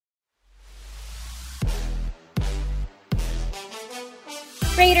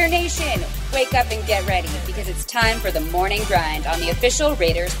Raider Nation, wake up and get ready because it's time for the morning grind on the official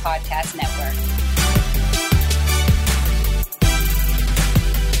Raiders Podcast Network.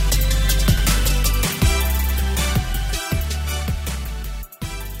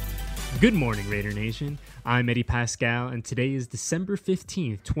 Good morning, Raider Nation. I'm Eddie Pascal, and today is December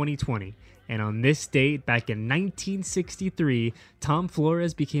 15th, 2020. And on this date, back in 1963, Tom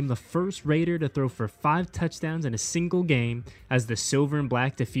Flores became the first Raider to throw for 5 touchdowns in a single game as the Silver and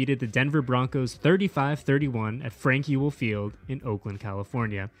Black defeated the Denver Broncos 35-31 at Frank Ewell Field in Oakland,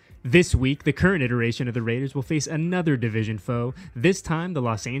 California. This week, the current iteration of the Raiders will face another division foe, this time the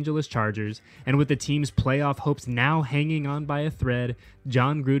Los Angeles Chargers. And with the team's playoff hopes now hanging on by a thread,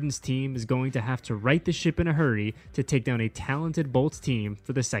 John Gruden's team is going to have to right the ship in a hurry to take down a talented Bolts team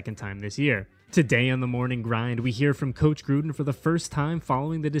for the second time this year. Today on the Morning Grind, we hear from Coach Gruden for the first time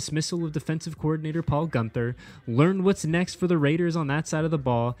following the dismissal of defensive coordinator Paul Guenther, learn what's next for the Raiders on that side of the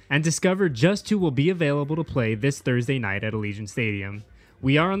ball, and discover just who will be available to play this Thursday night at Allegiant Stadium.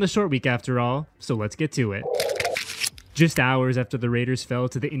 We are on the short week after all, so let's get to it. Just hours after the Raiders fell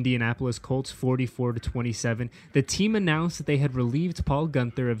to the Indianapolis Colts 44-27, the team announced that they had relieved Paul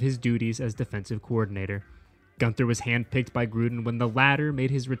Guenther of his duties as defensive coordinator. Guenther was handpicked by Gruden when the latter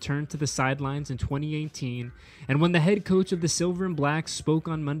made his return to the sidelines in 2018, and when the head coach of the Silver and Black spoke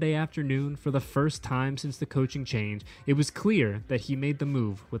on Monday afternoon for the first time since the coaching change, it was clear that he made the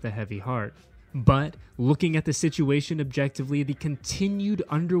move with a heavy heart. But, looking at the situation objectively, the continued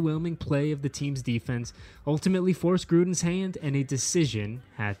underwhelming play of the team's defense ultimately forced Gruden's hand, and a decision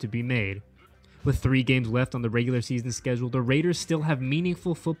had to be made. With 3 games left on the regular season schedule, the Raiders still have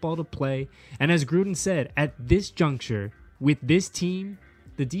meaningful football to play, and as Gruden said, at this juncture, with this team,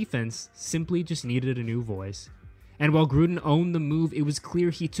 the defense simply just needed a new voice. And while Gruden owned the move, it was clear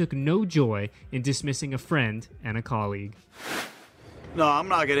he took no joy in dismissing a friend and a colleague. No, I'm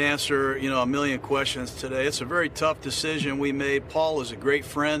not going to answer, a million questions today. It's a very tough decision we made. Paul is a great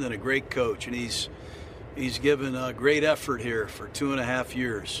friend and a great coach, and he's given a great effort here for 2.5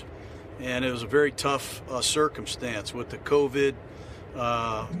 years. And it was a very tough circumstance with the COVID,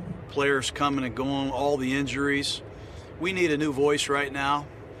 players coming and going, all the injuries. We need a new voice right now.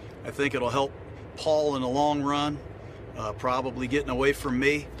 I think it'll help Paul in the long run, probably getting away from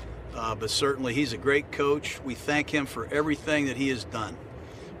me. But certainly he's a great coach. We thank him for everything that he has done.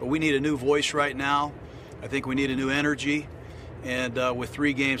 But we need a new voice right now. I think we need a new energy. And with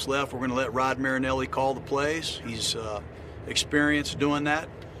 3 games left, we're going to let Rod Marinelli call the plays. He's experienced doing that.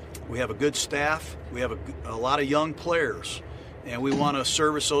 We have a good staff. We have a lot of young players. And we want to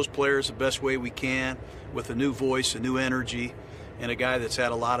service those players the best way we can with a new voice, a new energy, and a guy that's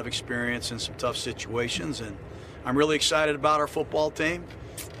had a lot of experience in some tough situations. And I'm really excited about our football team.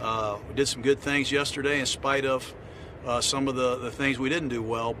 We did some good things yesterday in spite of some of the things we didn't do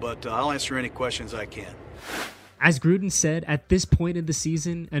well, but I'll answer any questions I can. As Gruden said, at this point in the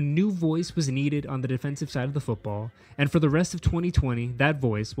season, a new voice was needed on the defensive side of the football, and for the rest of 2020, that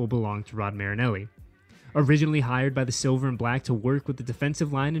voice will belong to Rod Marinelli. Originally hired by the Silver and Black to work with the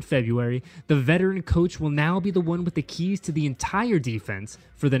defensive line in February, the veteran coach will now be the one with the keys to the entire defense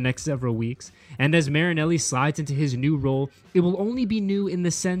for the next several weeks, and as Marinelli slides into his new role, it will only be new in the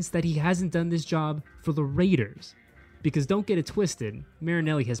sense that he hasn't done this job for the Raiders. Because don't get it twisted,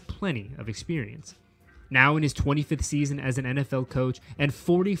 Marinelli has plenty of experience. Now in his 25th season as an NFL coach and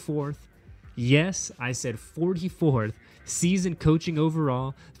 44th, yes, I said 44th, season coaching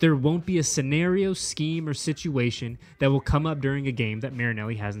overall, there won't be a scenario, scheme, or situation that will come up during a game that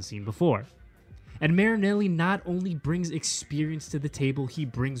Marinelli hasn't seen before. And Marinelli not only brings experience to the table, he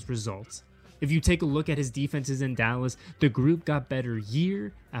brings results. If you take a look at his defenses in Dallas, the group got better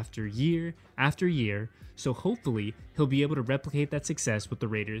year after year after year, so hopefully he'll be able to replicate that success with the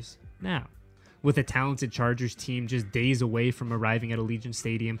Raiders now. With a talented Chargers team just days away from arriving at Allegiant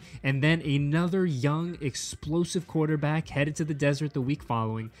Stadium, and then another young, explosive quarterback headed to the desert the week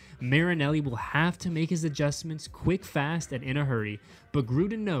following, Marinelli will have to make his adjustments quick, fast, and in a hurry, but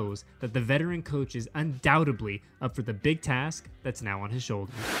Gruden knows that the veteran coach is undoubtedly up for the big task that's now on his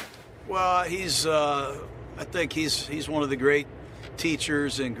shoulders. Well, I think he's one of the great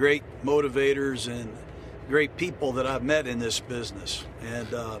teachers and great motivators and great people that I've met in this business, and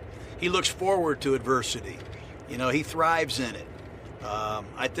he looks forward to adversity. He thrives in it.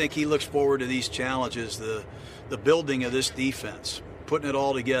 I think he looks forward to these challenges, the building of this defense, putting it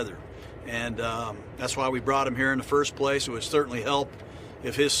all together. And that's why we brought him here in the first place. It would certainly help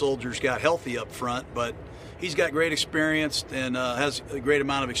if his soldiers got healthy up front. But he's got great experience and has a great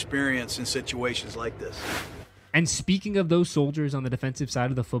amount of experience in situations like this. And speaking of those soldiers on the defensive side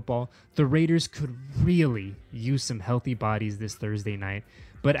of the football, the Raiders could really use some healthy bodies this Thursday night.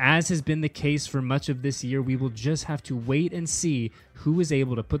 But as has been the case for much of this year, we will just have to wait and see who is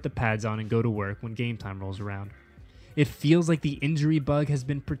able to put the pads on and go to work when game time rolls around. It feels like the injury bug has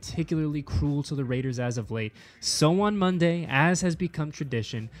been particularly cruel to the Raiders as of late. So on Monday, as has become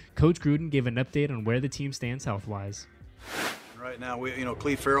tradition, Coach Gruden gave an update on where the team stands health-wise. Right now,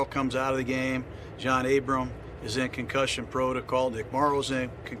 Cleve Farrell comes out of the game. John Abram is in concussion protocol. Nick Morrow's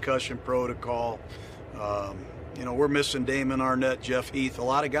in concussion protocol. We're missing Damon Arnett, Jeff Heath. A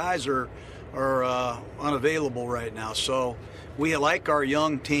lot of guys are unavailable right now. So we like our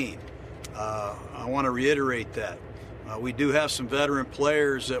young team. I want to reiterate that. We do have some veteran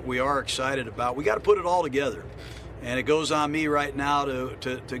players that we are excited about. We got to put it all together. And it goes on me right now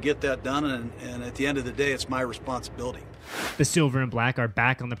to get that done. And at the end of the day, it's my responsibility. The Silver and Black are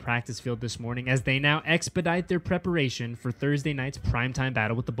back on the practice field this morning as they now expedite their preparation for Thursday night's primetime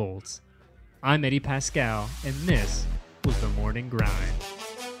battle with the Bolts. I'm Eddie Pascal, and this was The Morning Grind.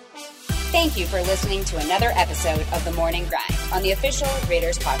 Thank you for listening to another episode of The Morning Grind on the official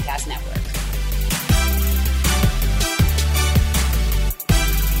Raiders Podcast Network.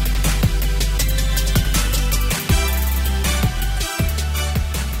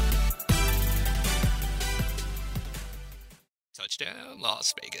 Touchdown,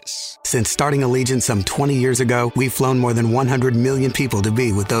 Las Vegas. Since starting Allegiant some 20 years ago, we've flown more than 100 million people to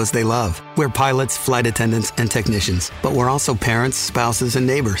be with those they love. We're pilots, flight attendants, and technicians, but we're also parents, spouses, and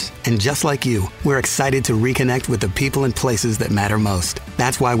neighbors. And just like you, we're excited to reconnect with the people and places that matter most.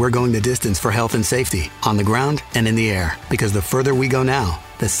 That's why we're going the distance for health and safety, on the ground and in the air. Because the further we go now,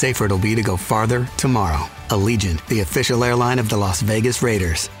 the safer it'll be to go farther tomorrow. Allegiant, the official airline of the Las Vegas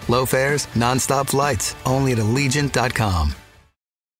Raiders. Low fares, nonstop flights, only at Allegiant.com.